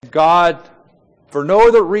God, for no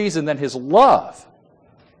other reason than His love,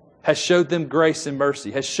 has showed them grace and mercy,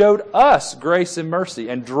 has showed us grace and mercy,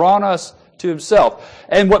 and drawn us to Himself.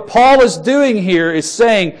 And what Paul is doing here is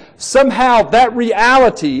saying somehow that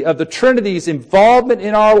reality of the Trinity's involvement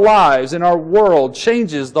in our lives, in our world,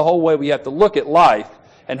 changes the whole way we have to look at life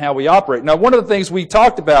and how we operate. Now, one of the things we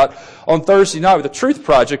talked about on Thursday night with the Truth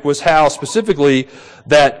Project was how specifically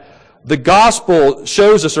that the gospel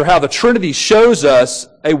shows us, or how the Trinity shows us,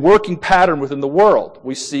 a working pattern within the world.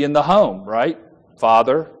 We see in the home, right?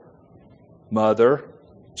 Father, mother,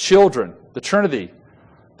 children, the Trinity.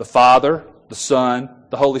 The Father, the Son,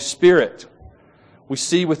 the Holy Spirit. We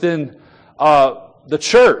see within the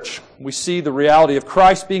church, we see the reality of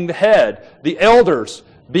Christ being the head, the elders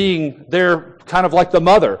being there kind of like the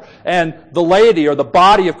mother, and the laity or the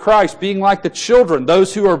body of Christ being like the children,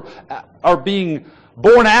 those who are being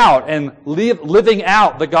born out and living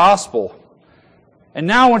out the gospel. And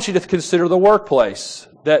now I want you to consider the workplace,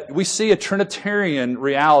 that we see a Trinitarian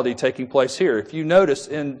reality taking place here. If you notice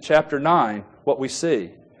in chapter 9 what we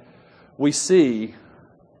see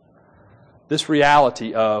this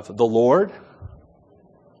reality of the Lord,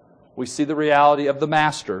 we see the reality of the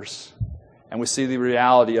masters, and we see the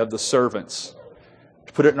reality of the servants.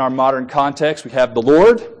 To put it in our modern context, we have the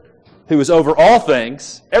Lord, who is over all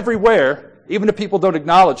things, everywhere, even if people don't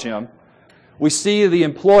acknowledge Him. We see the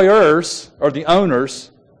employers, or the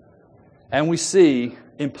owners, and we see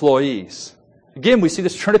employees. Again, we see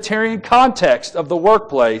this Trinitarian context of the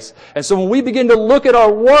workplace. And so when we begin to look at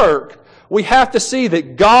our work, we have to see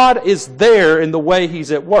that God is there in the way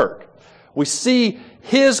He's at work. We see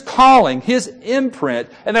His calling, His imprint,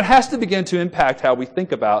 and that has to begin to impact how we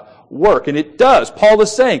think about work. And it does. Paul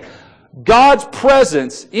is saying, God's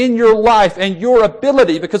presence in your life and your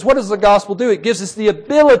ability, because what does the gospel do? It gives us the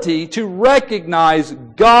ability to recognize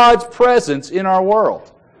God's presence in our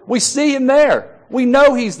world. We see Him there. We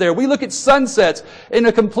know He's there. We look at sunsets in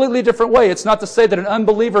a completely different way. It's not to say that an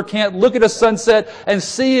unbeliever can't look at a sunset and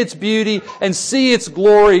see its beauty and see its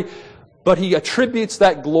glory, but he attributes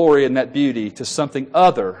that glory and that beauty to something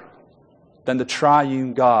other than the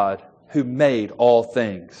triune God who made all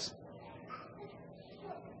things.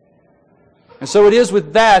 And so it is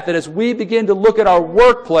with that as we begin to look at our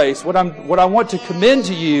workplace, what I want to commend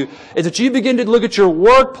to you is that you begin to look at your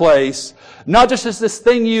workplace not just as this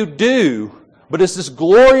thing you do, but it's this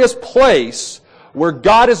glorious place where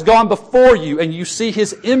God has gone before you and you see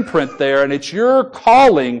His imprint there, and it's your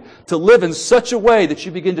calling to live in such a way that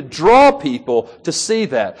you begin to draw people to see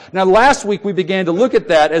that. Now, last week we began to look at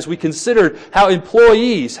that as we considered how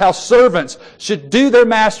employees, how servants should do their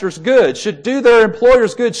masters good, should do their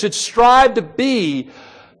employers good, should strive to be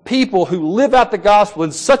people who live out the gospel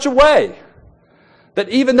in such a way that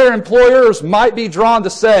even their employers might be drawn to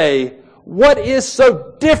say, what is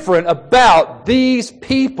so different about these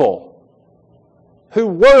people who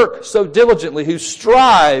work so diligently, who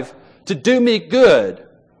strive to do me good,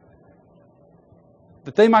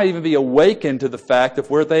 that they might even be awakened to the fact of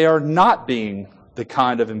where they are not being the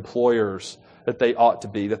kind of employers that they ought to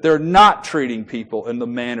be, that they're not treating people in the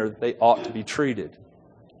manner that they ought to be treated.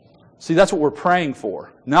 See, that's what we're praying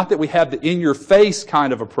for. Not that we have the in-your-face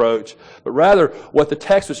kind of approach, but rather what the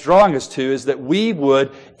text was drawing us to is that we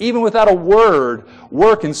would, even without a word,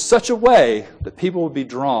 work in such a way that people would be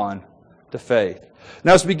drawn to faith.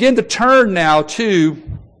 Now, as we begin to turn now to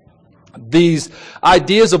these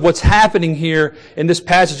ideas of what's happening here in this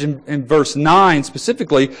passage in verse 9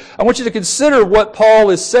 specifically, I want you to consider what Paul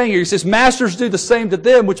is saying here. He says, masters do the same to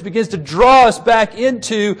them, which begins to draw us back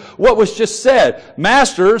into what was just said.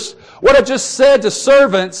 Masters, what I just said to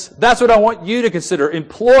servants, that's what I want you to consider.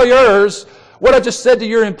 Employers, what I just said to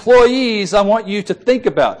your employees, I want you to think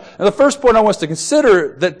about. Now, the first point I want us to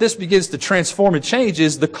consider that this begins to transform and change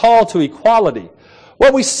is the call to equality.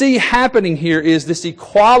 What we see happening here is this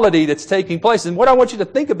equality that's taking place. And what I want you to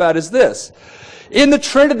think about is this. In the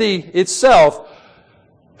Trinity itself,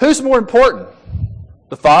 who's more important?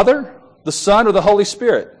 The Father, the Son, or the Holy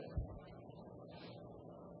Spirit?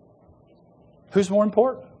 Who's more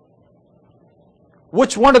important?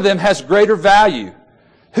 Which one of them has greater value?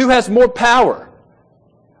 Who has more power?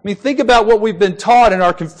 I mean, think about what we've been taught in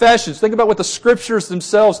our confessions. Think about what the Scriptures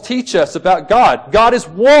themselves teach us about God. God is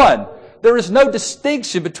one. There is no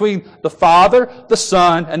distinction between the Father, the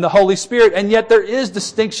Son, and the Holy Spirit, and yet there is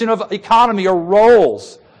distinction of economy or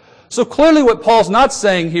roles. So clearly what Paul's not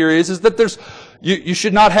saying here is that you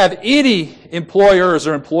should not have any employers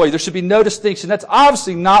or employees. There should be no distinction. That's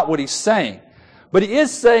obviously not what he's saying. But he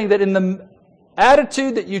is saying that in the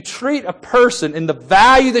attitude that you treat a person, in the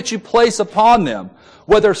value that you place upon them,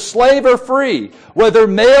 whether slave or free, whether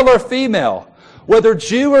male or female, whether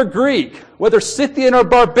Jew or Greek, whether Scythian or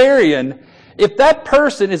barbarian, if that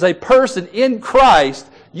person is a person in Christ,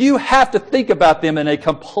 you have to think about them in a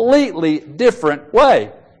completely different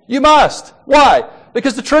way. You must. Why?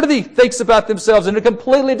 Because the Trinity thinks about themselves in a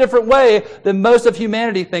completely different way than most of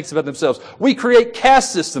humanity thinks about themselves. We create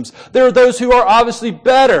caste systems. There are those who are obviously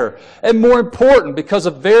better and more important because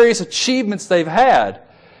of various achievements they've had.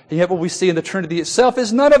 And yet what we see in the Trinity itself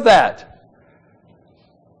is none of that.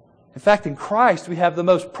 In fact, in Christ, we have the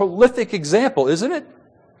most prolific example, isn't it?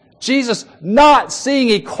 Jesus not seeing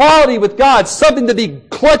equality with God, something to be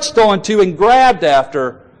clutched onto and grabbed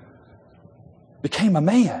after, became a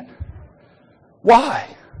man. Why?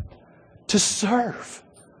 To serve.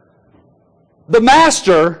 The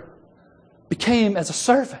master became as a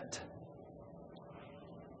servant.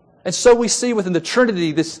 And so we see within the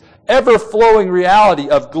Trinity this ever-flowing reality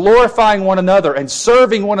of glorifying one another and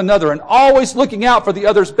serving one another and always looking out for the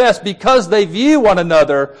other's best because they view one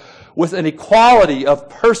another with an equality of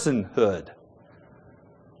personhood.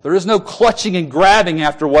 There is no clutching and grabbing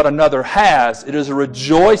after what another has. It is a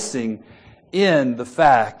rejoicing in the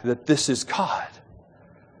fact that this is God.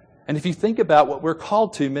 And if you think about what we're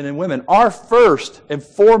called to, men and women, our first and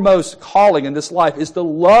foremost calling in this life is to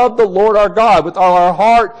love the Lord our God with all our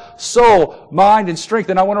heart, soul, mind, and strength.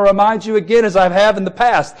 And I want to remind you again, as I have in the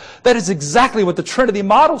past, that is exactly what the Trinity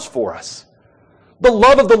models for us. The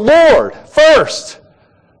love of the Lord first.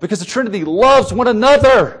 Because the Trinity loves one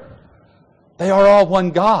another. They are all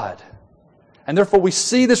one God. And therefore we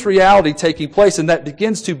see this reality taking place, and that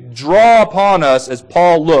begins to draw upon us as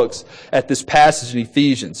Paul looks at this passage in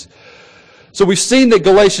Ephesians. So we've seen that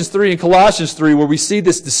Galatians 3 and Colossians 3, where we see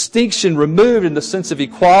this distinction removed in the sense of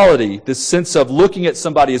equality, this sense of looking at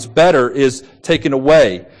somebody as better, is taken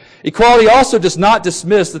away. Equality also does not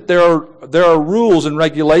dismiss that there are rules and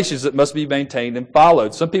regulations that must be maintained and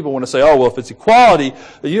followed. Some people want to say, oh, well, if it's equality,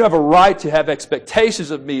 then you have a right to have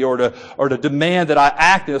expectations of me or to demand that I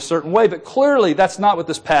act in a certain way. But clearly, that's not what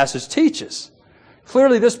this passage teaches.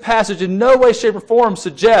 Clearly, this passage in no way, shape, or form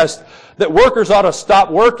suggests that workers ought to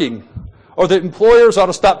stop working or that employers ought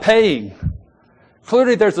to stop paying.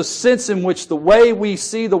 Clearly, there's a sense in which the way we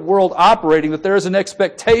see the world operating, that there is an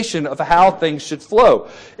expectation of how things should flow.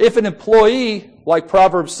 If an employee, like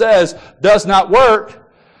Proverbs says, does not work,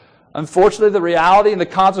 unfortunately, the reality and the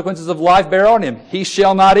consequences of life bear on him. He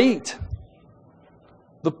shall not eat.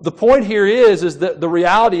 The point here is that the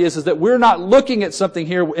reality is that we're not looking at something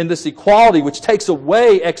here in this equality which takes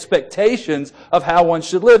away expectations of how one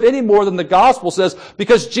should live any more than the gospel says,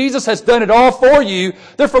 because Jesus has done it all for you,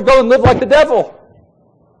 therefore go and live like the devil.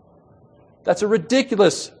 That's a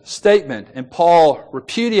ridiculous statement, and Paul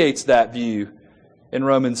repudiates that view in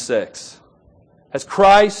Romans 6. Has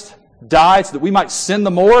Christ died so that we might sin the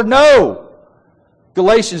more? No!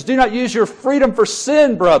 Galatians, do not use your freedom for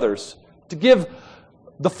sin, brothers, to give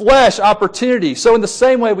the flesh opportunity. So in the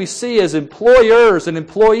same way we see as employers and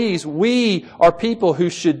employees, we are people who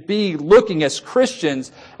should be looking as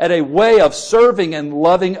Christians at a way of serving and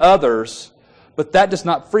loving others. But that does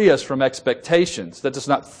not free us from expectations. That does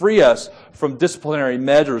not free us from disciplinary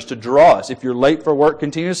measures to draw us. If you're late for work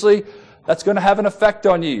continuously, that's going to have an effect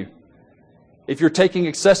on you. If you're taking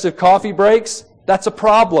excessive coffee breaks, that's a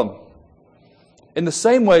problem. In the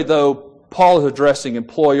same way, though, Paul is addressing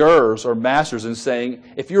employers or masters and saying,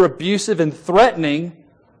 if you're abusive and threatening,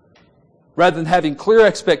 rather than having clear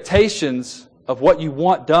expectations of what you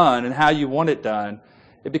want done and how you want it done,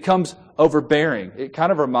 it becomes overbearing. It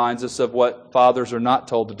kind of reminds us of what fathers are not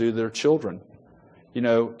told to do to their children. You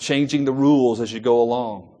know, changing the rules as you go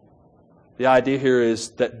along. The idea here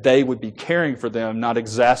is that they would be caring for them, not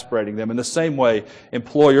exasperating them. In the same way,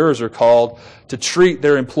 employers are called to treat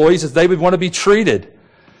their employees as they would want to be treated.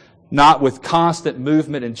 Not with constant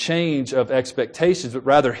movement and change of expectations, but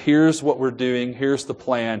rather, here's what we're doing, here's the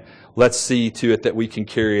plan, let's see to it that we can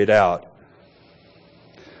carry it out.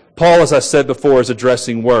 Paul, as I said before, is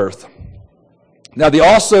addressing worth. Now,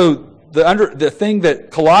 the thing that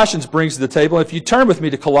Colossians brings to the table, if you turn with me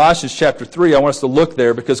to Colossians chapter 3, I want us to look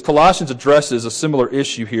there because Colossians addresses a similar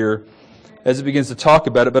issue here as it begins to talk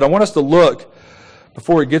about it. But I want us to look,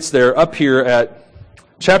 before it gets there, up here at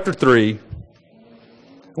chapter 3.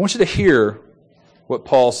 I want you to hear what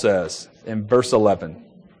Paul says in verse 11.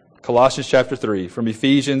 Colossians chapter 3, from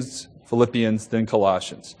Ephesians, Philippians, then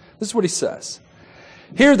Colossians. This is what he says.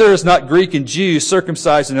 Here there is not Greek and Jew,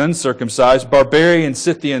 circumcised and uncircumcised, barbarian,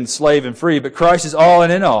 Scythian, slave and free, but Christ is all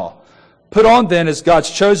and in all. Put on then as God's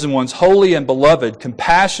chosen ones, holy and beloved,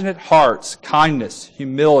 compassionate hearts, kindness,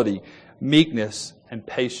 humility, meekness, and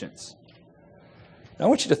patience. Now I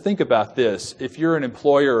want you to think about this. If you're an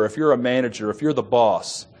employer, or if you're a manager, if you're the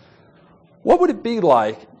boss, What would it be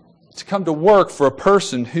like to come to work for a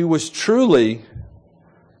person who was truly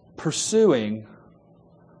pursuing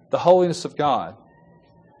the holiness of God?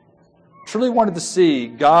 Truly wanted to see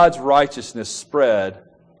God's righteousness spread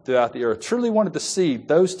throughout the earth. Truly wanted to see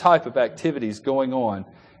those type of activities going on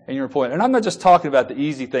in your employment. And I'm not just talking about the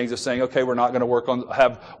easy things of saying, okay, we're not going to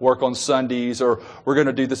have work on Sundays, or we're going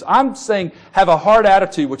to do this. I'm saying have a hard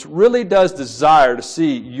attitude which really does desire to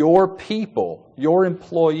see your people, your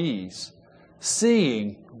employees,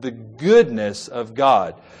 seeing the goodness of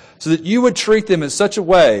God, so that you would treat them in such a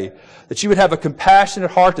way that you would have a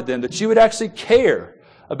compassionate heart to them, that you would actually care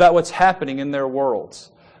about what's happening in their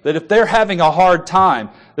worlds. That if they're having a hard time,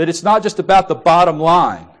 that it's not just about the bottom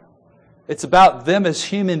line. It's about them as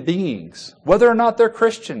human beings, whether or not they're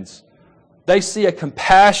Christians. They see a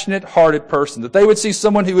compassionate-hearted person, that they would see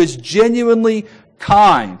someone who is genuinely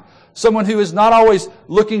kind, someone who is not always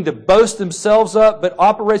looking to boast themselves up, but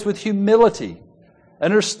operates with humility,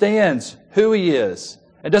 understands who he is,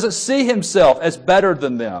 and doesn't see himself as better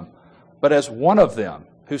than them, but as one of them,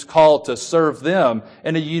 who's called to serve them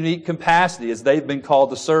in a unique capacity, as they've been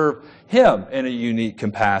called to serve him in a unique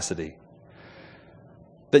capacity.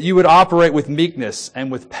 That you would operate with meekness and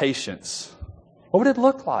with patience. What would it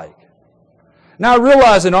look like? Now, I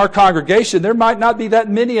realize in our congregation there might not be that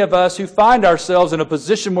many of us who find ourselves in a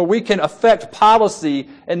position where we can affect policy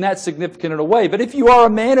in that significant a way. But if you are a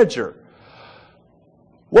manager,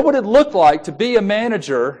 what would it look like to be a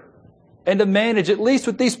manager and to manage, at least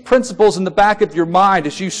with these principles in the back of your mind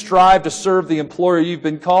as you strive to serve the employer you've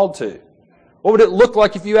been called to? What would it look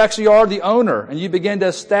like if you actually are the owner and you begin to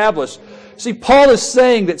establish? See, Paul is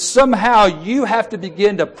saying that somehow you have to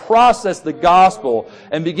begin to process the gospel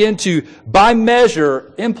and begin to, by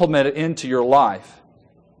measure, implement it into your life.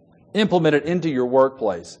 Implement it into your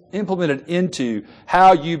workplace. Implement it into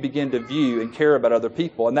how you begin to view and care about other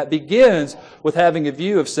people. And that begins with having a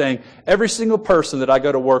view of saying, every single person that I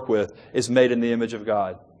go to work with is made in the image of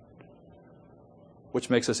God, which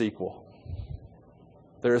makes us equal.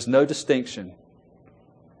 There is no distinction.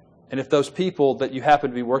 And if those people that you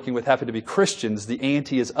happen to be working with happen to be Christians, the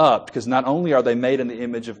ante is up, because not only are they made in the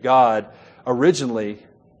image of God originally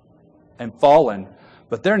and fallen,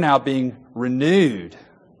 but they're now being renewed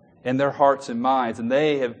in their hearts and minds. And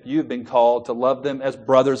you have been called to love them as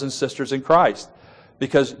brothers and sisters in Christ,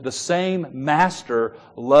 because the same master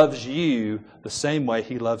loves you the same way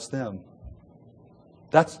he loves them.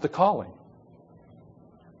 That's the calling.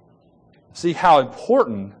 See how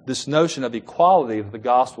important this notion of equality that the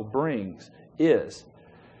gospel brings is.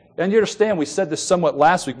 And you understand, we said this somewhat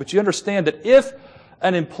last week, but you understand that if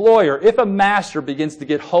an employer, if a master begins to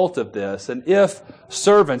get hold of this, and if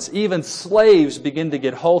servants, even slaves, begin to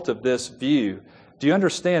get hold of this view, do you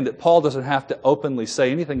understand that Paul doesn't have to openly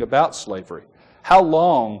say anything about slavery? How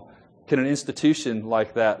long can an institution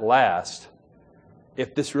like that last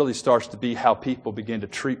if this really starts to be how people begin to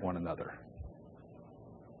treat one another?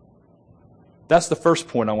 That's the first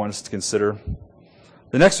point I want us to consider.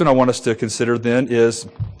 The next one I want us to consider then is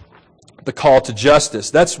the call to justice.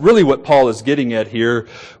 That's really what Paul is getting at here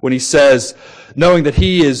when he says, knowing that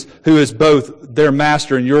he is who is both their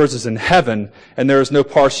master and yours is in heaven, and there is no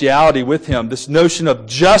partiality with him. This notion of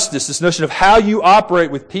justice, this notion of how you operate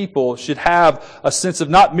with people should have a sense of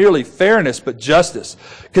not merely fairness, but justice.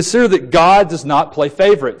 Consider that God does not play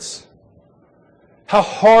favorites. How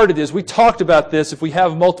hard it is. We talked about this if we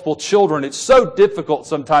have multiple children. It's so difficult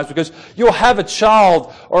sometimes because you'll have a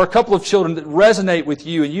child or a couple of children that resonate with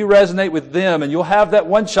you and you resonate with them, and you'll have that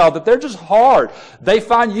one child that they're just hard. They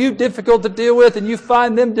find you difficult to deal with and you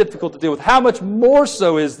find them difficult to deal with. How much more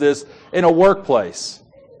so is this in a workplace?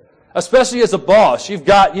 Especially as a boss. You've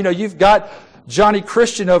got Johnny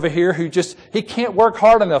Christian over here who he can't work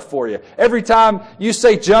hard enough for you. Every time you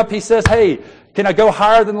say jump, he says, hey, can I go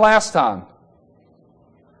higher than last time?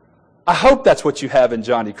 I hope that's what you have in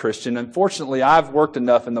Johnny Christian. Unfortunately, I've worked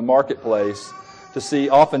enough in the marketplace to see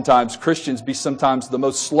oftentimes Christians be sometimes the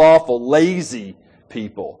most slothful, lazy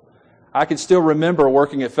people. I can still remember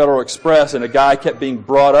working at Federal Express, and a guy kept being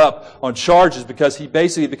brought up on charges because he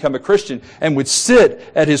basically had become a Christian and would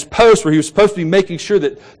sit at his post where he was supposed to be making sure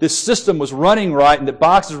that this system was running right and that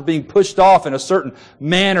boxes were being pushed off in a certain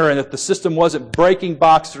manner and that the system wasn't breaking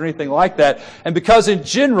boxes or anything like that. And because in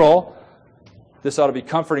general, this ought to be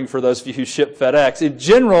comforting for those of you who ship FedEx. In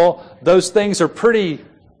general, those things are pretty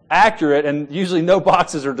accurate and usually no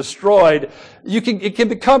boxes are destroyed. It can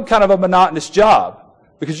become kind of a monotonous job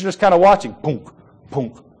because you're just kind of watching, punk,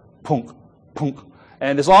 punk, punk, punk.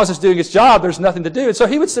 And as long as it's doing its job, there's nothing to do. And so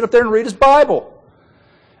he would sit up there and read his Bible.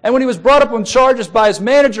 And when he was brought up on charges by his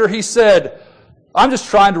manager, he said, I'm just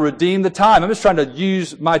trying to redeem the time. I'm just trying to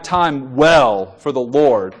use my time well for the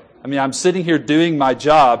Lord. I mean, I'm sitting here doing my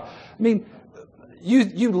job. I mean,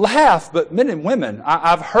 you laugh, but men and women,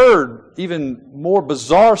 I've heard even more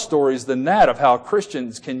bizarre stories than that of how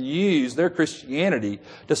Christians can use their Christianity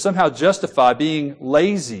to somehow justify being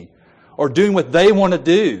lazy or doing what they want to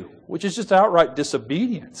do, which is just outright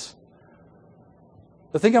disobedience.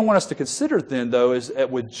 The thing I want us to consider then, though, is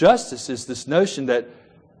that with justice is this notion that,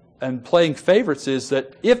 and playing favorites, is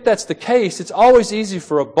that if that's the case, it's always easy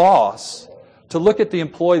for a boss to look at the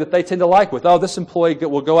employee that they tend to like with, oh, this employee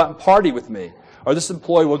will go out and party with me. Or this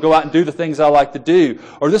employee will go out and do the things I like to do.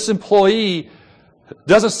 Or this employee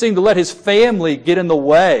doesn't seem to let his family get in the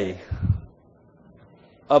way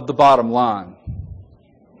of the bottom line.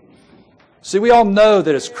 See, we all know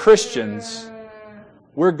that as Christians,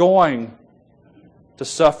 we're going to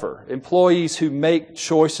suffer. Employees who make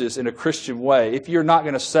choices in a Christian way, if you're not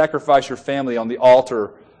going to sacrifice your family on the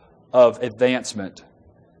altar of advancement,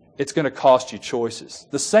 it's going to cost you choices.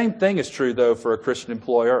 The same thing is true, though, for a Christian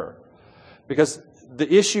employer. Because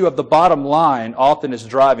the issue of the bottom line often is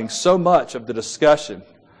driving so much of the discussion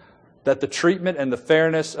that the treatment and the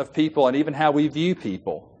fairness of people and even how we view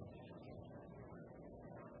people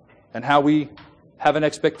and how we have an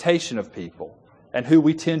expectation of people and who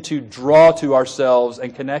we tend to draw to ourselves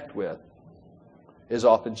and connect with is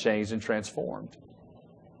often changed and transformed.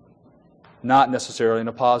 Not necessarily in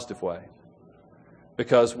a positive way.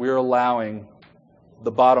 Because we're allowing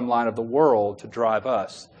the bottom line of the world to drive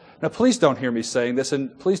us. Now, please don't hear me saying this,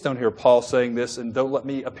 and please don't hear Paul saying this, and don't let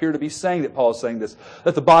me appear to be saying that Paul is saying this,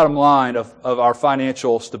 that the bottom line of our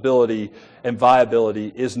financial stability and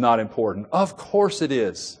viability is not important. Of course it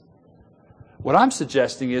is. What I'm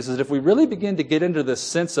suggesting is that if we really begin to get into this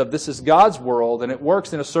sense of this is God's world and it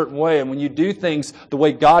works in a certain way, and when you do things the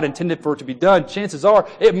way God intended for it to be done, chances are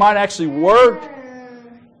it might actually work.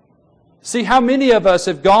 See, how many of us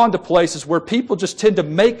have gone to places where people just tend to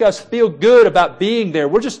make us feel good about being there?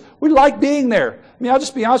 We like being there. I mean, I'll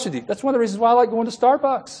just be honest with you. That's one of the reasons why I like going to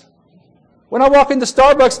Starbucks. When I walk into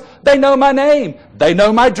Starbucks, they know my name. They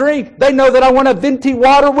know my drink. They know that I want a venti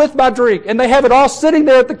water with my drink. And they have it all sitting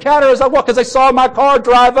there at the counter as I walk because they saw my car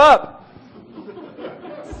drive up.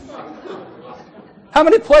 How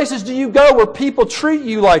many places do you go where people treat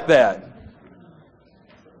you like that?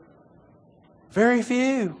 Very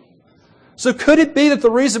few. So could it be that the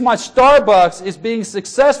reason why Starbucks is being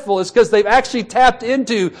successful is because they've actually tapped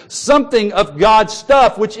into something of God's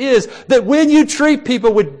stuff, which is that when you treat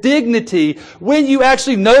people with dignity, when you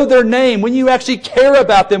actually know their name, when you actually care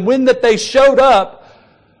about them, when that they showed up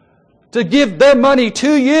to give their money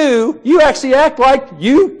to you, you actually act like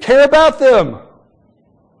you care about them.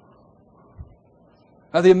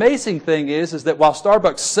 Now, the amazing thing is that while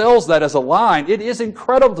Starbucks sells that as a line, it is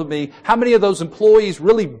incredible to me how many of those employees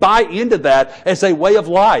really buy into that as a way of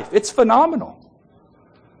life. It's phenomenal.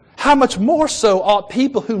 How much more so ought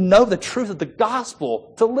people who know the truth of the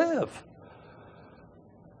gospel to live?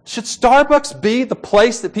 Should Starbucks be the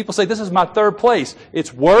place that people say, this is my third place?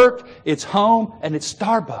 It's work, it's home, and it's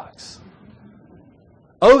Starbucks.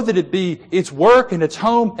 Oh, that it be it's work and it's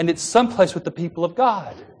home and it's someplace with the people of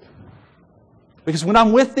God. Because when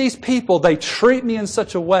I'm with these people, they treat me in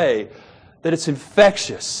such a way that it's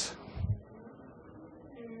infectious.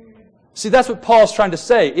 See, that's what Paul's trying to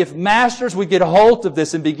say. If masters would get a hold of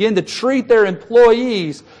this and begin to treat their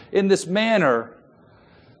employees in this manner,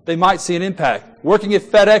 they might see an impact. Working at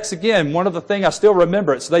FedEx, again, one of the things I still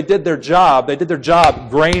remember it. So they did their job. They did their job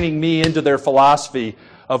graining me into their philosophy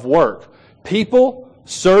of work. People,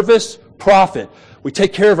 service, profit. We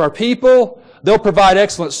take care of our people. They'll provide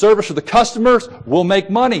excellent service for the customers. We'll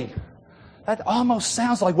make money. That almost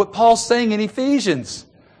sounds like what Paul's saying in Ephesians.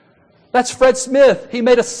 That's Fred Smith. He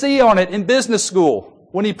made a C on it in business school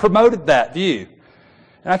when he promoted that view.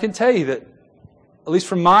 And I can tell you that, at least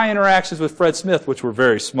from my interactions with Fred Smith, which were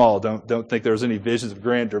very small, don't think there was any visions of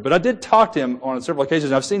grandeur, but I did talk to him on several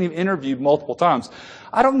occasions. I've seen him interviewed multiple times.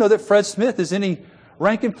 I don't know that Fred Smith is any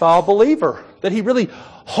rank and file believer, that he really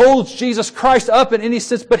holds Jesus Christ up in any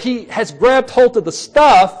sense, but he has grabbed hold of the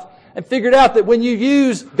stuff and figured out that when you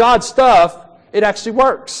use God's stuff, it actually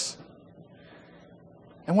works.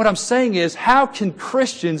 And what I'm saying is, how can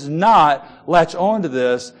Christians not latch on to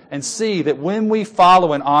this and see that when we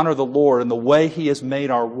follow and honor the Lord in the way He has made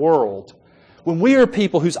our world, when we are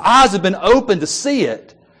people whose eyes have been opened to see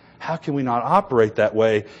it, how can we not operate that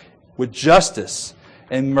way with justice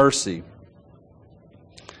and mercy?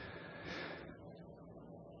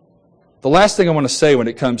 The last thing I want to say when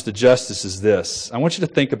it comes to justice is this. I want you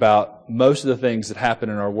to think about most of the things that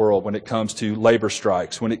happen in our world when it comes to labor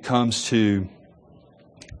strikes, when it comes to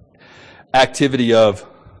activity of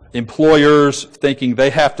employers thinking they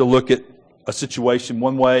have to look at a situation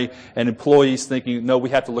one way and employees thinking, no, we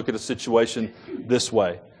have to look at a situation this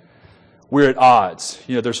way. We're at odds.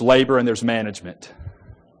 There's labor and there's management.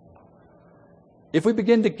 If we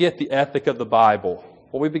begin to get the ethic of the Bible,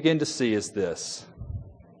 what we begin to see is this.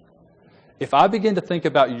 If I begin to think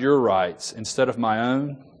about your rights instead of my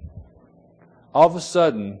own, all of a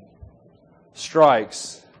sudden,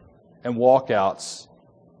 strikes and walkouts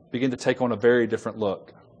begin to take on a very different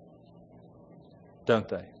look. Don't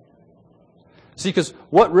they? See, because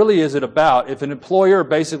what really is it about if an employer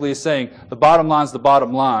basically is saying, the bottom line's the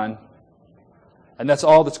bottom line, and that's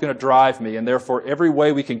all that's going to drive me, and therefore every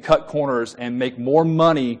way we can cut corners and make more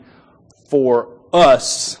money for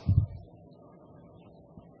us,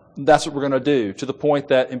 that's what we're going to do, to the point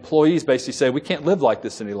that employees basically say, we can't live like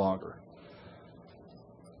this any longer.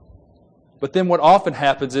 But then what often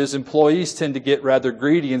happens is employees tend to get rather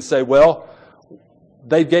greedy and say, well,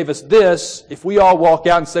 they gave us this. If we all walk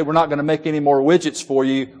out and say we're not going to make any more widgets for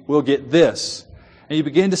you, we'll get this. And you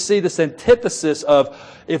begin to see this antithesis of,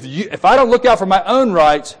 if I don't look out for my own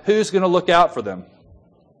rights, who's going to look out for them?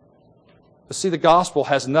 But see, the gospel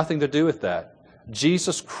has nothing to do with that.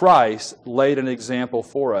 Jesus Christ laid an example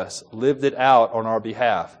for us, lived it out on our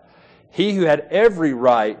behalf. He who had every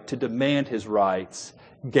right to demand his rights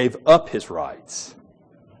gave up his rights.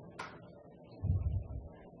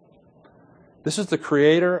 This is the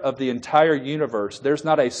creator of the entire universe. There's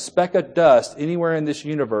not a speck of dust anywhere in this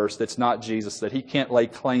universe that's not Jesus, that he can't lay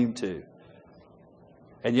claim to.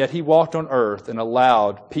 And yet he walked on earth and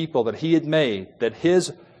allowed people that he had made, that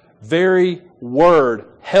his very word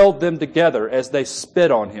held them together as they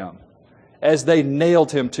spit on him, as they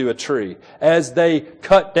nailed him to a tree, as they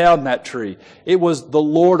cut down that tree. It was the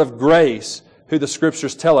Lord of grace who the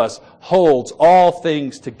Scriptures tell us holds all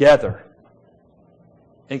things together,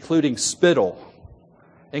 including spittle,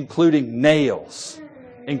 including nails,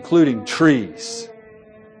 including trees.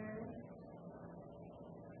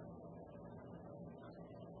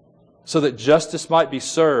 So that justice might be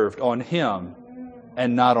served on him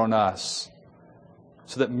and not on us.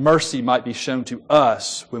 So that mercy might be shown to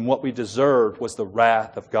us when what we deserved was the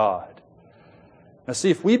wrath of God. Now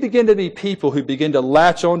see, if we begin to be people who begin to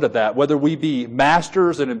latch onto that, whether we be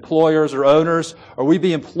masters and employers or owners, or we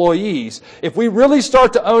be employees, if we really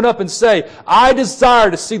start to own up and say, I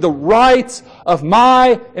desire to see the rights of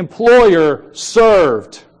my employer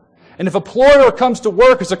served. And if an employer comes to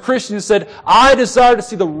work as a Christian and said, I desire to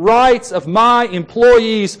see the rights of my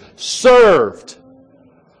employees served,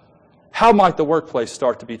 how might the workplace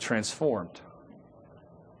start to be transformed?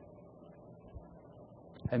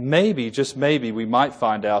 And maybe, just maybe, we might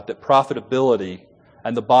find out that profitability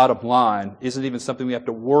and the bottom line isn't even something we have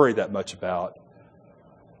to worry that much about,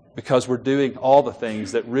 because we're doing all the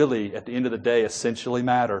things that really, at the end of the day, essentially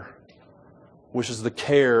matter, which is the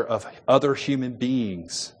care of other human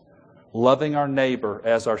beings, loving our neighbor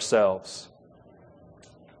as ourselves.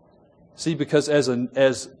 See, because as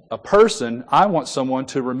a person, I want someone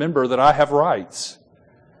to remember that I have rights.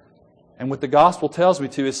 And what the gospel tells me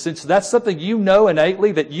to is, since that's something you know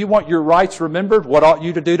innately, that you want your rights remembered, what ought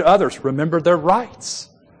you to do to others? Remember their rights.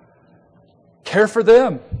 Care for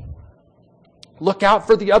them. Look out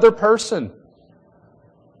for the other person.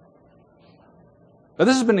 Now,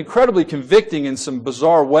 this has been incredibly convicting in some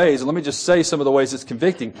bizarre ways, and let me just say some of the ways it's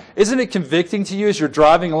convicting. Isn't it convicting to you as you're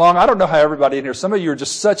driving along? I don't know how everybody in here, some of you are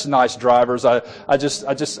just such nice drivers. I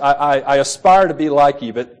aspire to be like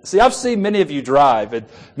you. But see, I've seen many of you drive, and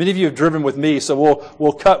many of you have driven with me, so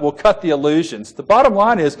we'll cut the illusions. The bottom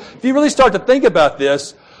line is, if you really start to think about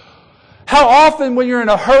this, how often when you're in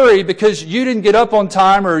a hurry because you didn't get up on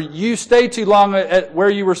time or you stayed too long at where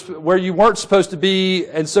you weren't supposed to be,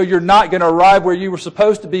 and so you're not going to arrive where you were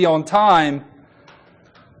supposed to be on time,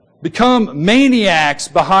 become maniacs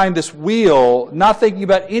behind this wheel, not thinking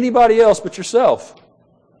about anybody else but yourself.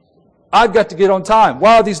 I've got to get on time.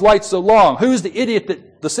 Why are these lights so long? Who's the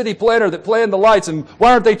idiot, the city planner that planned the lights, and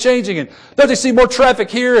why aren't they changing? And don't they see more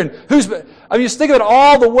traffic here? And just think about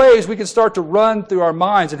all the ways we can start to run through our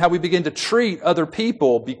minds and how we begin to treat other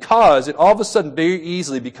people, because it all of a sudden very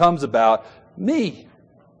easily becomes about me.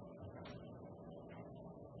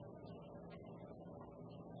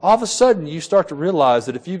 All of a sudden you start to realize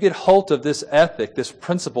that if you get hold of this ethic, this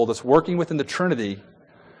principle that's working within the Trinity,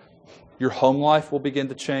 your home life will begin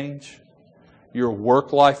to change. Your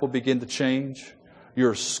work life will begin to change.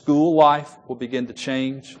 Your school life will begin to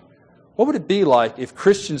change. What would it be like if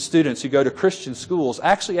Christian students who go to Christian schools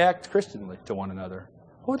actually act Christianly to one another?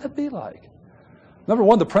 What would that be like? Number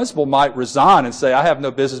one, the principal might resign and say, I have no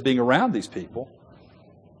business being around these people.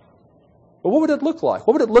 But what would it look like?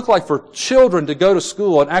 What would it look like for children to go to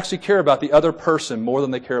school and actually care about the other person more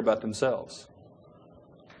than they care about themselves?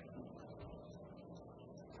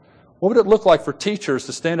 What would it look like for teachers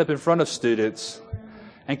to stand up in front of students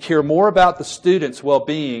and care more about the students'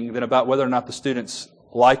 well-being than about whether or not the students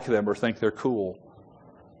like them or think they're cool?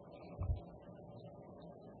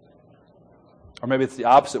 Or maybe it's the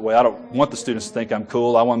opposite way. I don't want the students to think I'm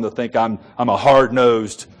cool. I want them to think I'm a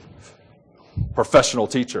hard-nosed professional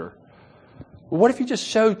teacher. But what if you just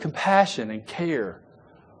showed compassion and care?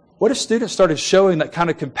 What if students started showing that kind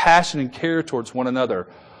of compassion and care towards one another?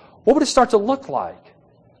 What would it start to look like?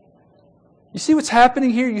 You see what's happening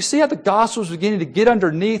here? You see how the gospel is beginning to get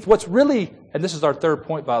underneath what's really, and this is our third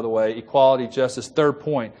point, by the way, equality, justice, third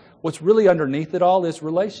point. What's really underneath it all is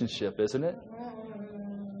relationship, isn't it?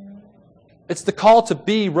 It's the call to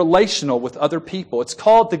be relational with other people. It's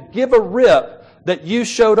called to give a rip that you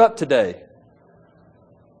showed up today.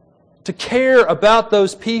 To care about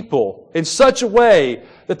those people in such a way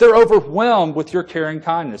that they're overwhelmed with your caring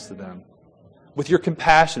kindness to them, with your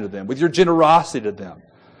compassion to them, with your generosity to them.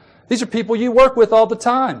 These are people you work with all the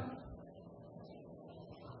time.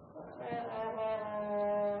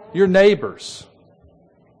 Your neighbors,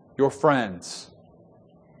 your friends.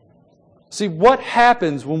 See, what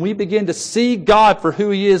happens when we begin to see God for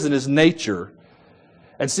who He is in His nature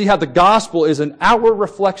and see how the gospel is an outward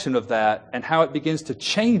reflection of that and how it begins to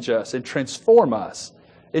change us and transform us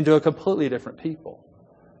into a completely different people?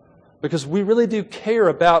 Because we really do care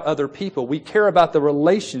about other people. We care about the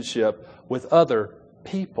relationship with other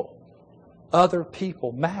people. Other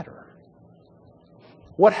people matter.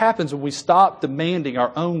 What happens when we stop demanding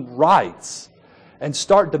our own rights and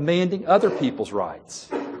start demanding other people's rights?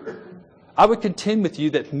 I would contend with you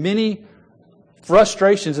that many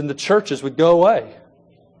frustrations in the churches would go away.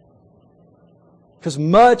 Because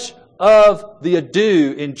much of the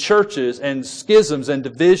ado in churches and schisms and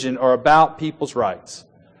division are about people's rights.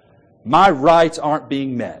 My rights aren't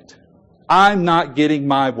being met. I'm not getting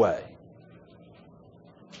my way.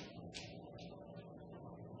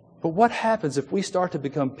 But what happens if we start to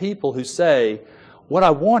become people who say, what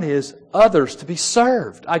I want is others to be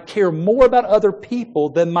served. I care more about other people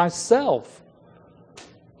than myself.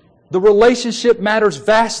 The relationship matters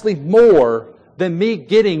vastly more than me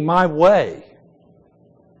getting my way.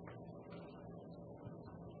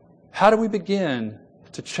 How do we begin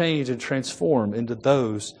to change and transform into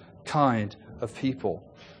those kind of people?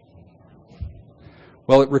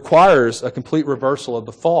 Well, it requires a complete reversal of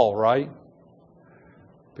the fall, right?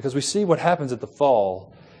 Because we see what happens at the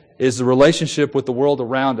fall is the relationship with the world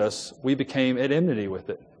around us, we became at enmity with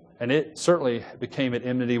it. And it certainly became at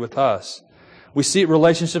enmity with us. We see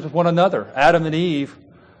relationships with one another. Adam and Eve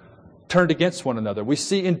turned against one another. We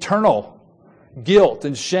see internal guilt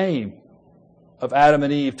and shame of Adam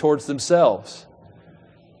and Eve towards themselves.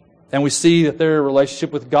 And we see that their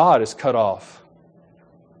relationship with God is cut off.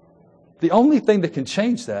 The only thing that can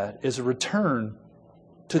change that is a return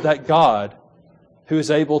to that God who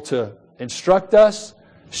is able to instruct us,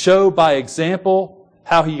 show by example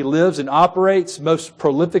how He lives and operates. Most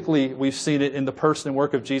prolifically, we've seen it in the person and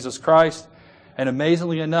work of Jesus Christ. And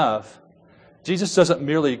amazingly enough, Jesus doesn't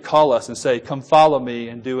merely call us and say, come follow me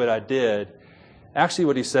and do what I did. Actually,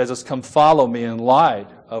 what He says is, come follow me in light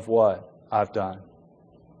of what I've done.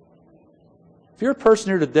 If you're a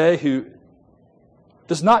person here today who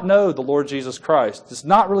does not know the Lord Jesus Christ, does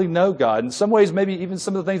not really know God, in some ways, maybe even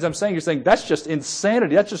some of the things I'm saying, you're saying, that's just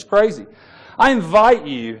insanity, that's just crazy. I invite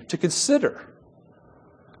you to consider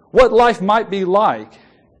what life might be like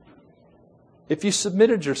if you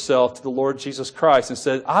submitted yourself to the Lord Jesus Christ and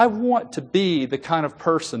said, I want to be the kind of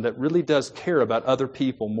person that really does care about other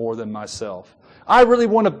people more than myself. I really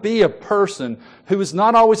want to be a person who is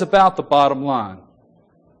not always about the bottom line.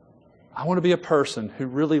 I want to be a person who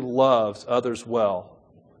really loves others well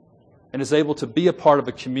and is able to be a part of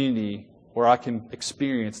a community where I can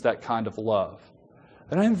experience that kind of love.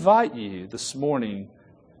 And I invite you this morning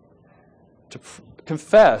to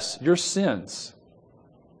confess your sins.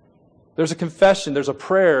 There's a confession, there's a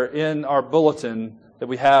prayer in our bulletin that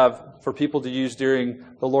we have for people to use during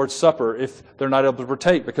the Lord's Supper if they're not able to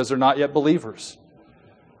partake because they're not yet believers.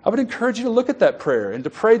 I would encourage you to look at that prayer and to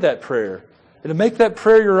pray that prayer and to make that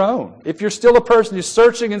prayer your own. If you're still a person who's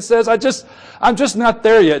searching and says, I'm just not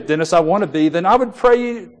there yet, Dennis, I want to be, then I would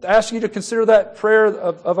ask you to consider that prayer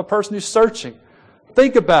of a person who's searching.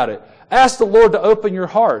 Think about it. Ask the Lord to open your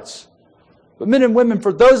hearts. But men and women,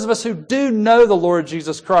 for those of us who do know the Lord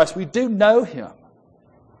Jesus Christ, we do know Him.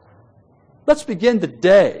 Let's begin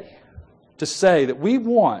today to say that we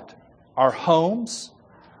want our homes,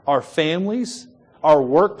 our families, our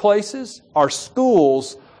workplaces, our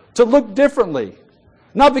schools to look differently.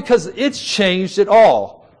 Not because it's changed at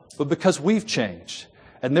all, but because we've changed.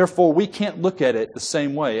 And therefore, we can't look at it the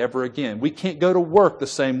same way ever again. We can't go to work the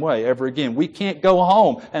same way ever again. We can't go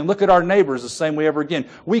home and look at our neighbors the same way ever again.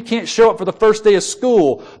 We can't show up for the first day of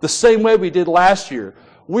school the same way we did last year.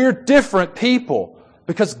 We're different people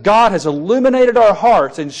because God has illuminated our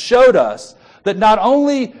hearts and showed us that not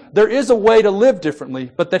only there is a way to live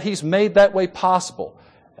differently, but that He's made that way possible.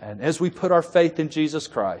 And as we put our faith in Jesus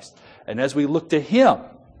Christ, and as we look to Him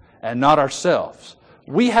and not ourselves,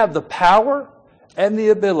 we have the power and the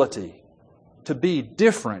ability to be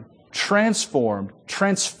different, transformed,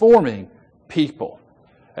 transforming people.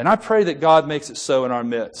 And I pray that God makes it so in our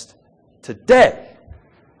midst today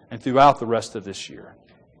and throughout the rest of this year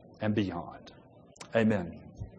and beyond. Amen.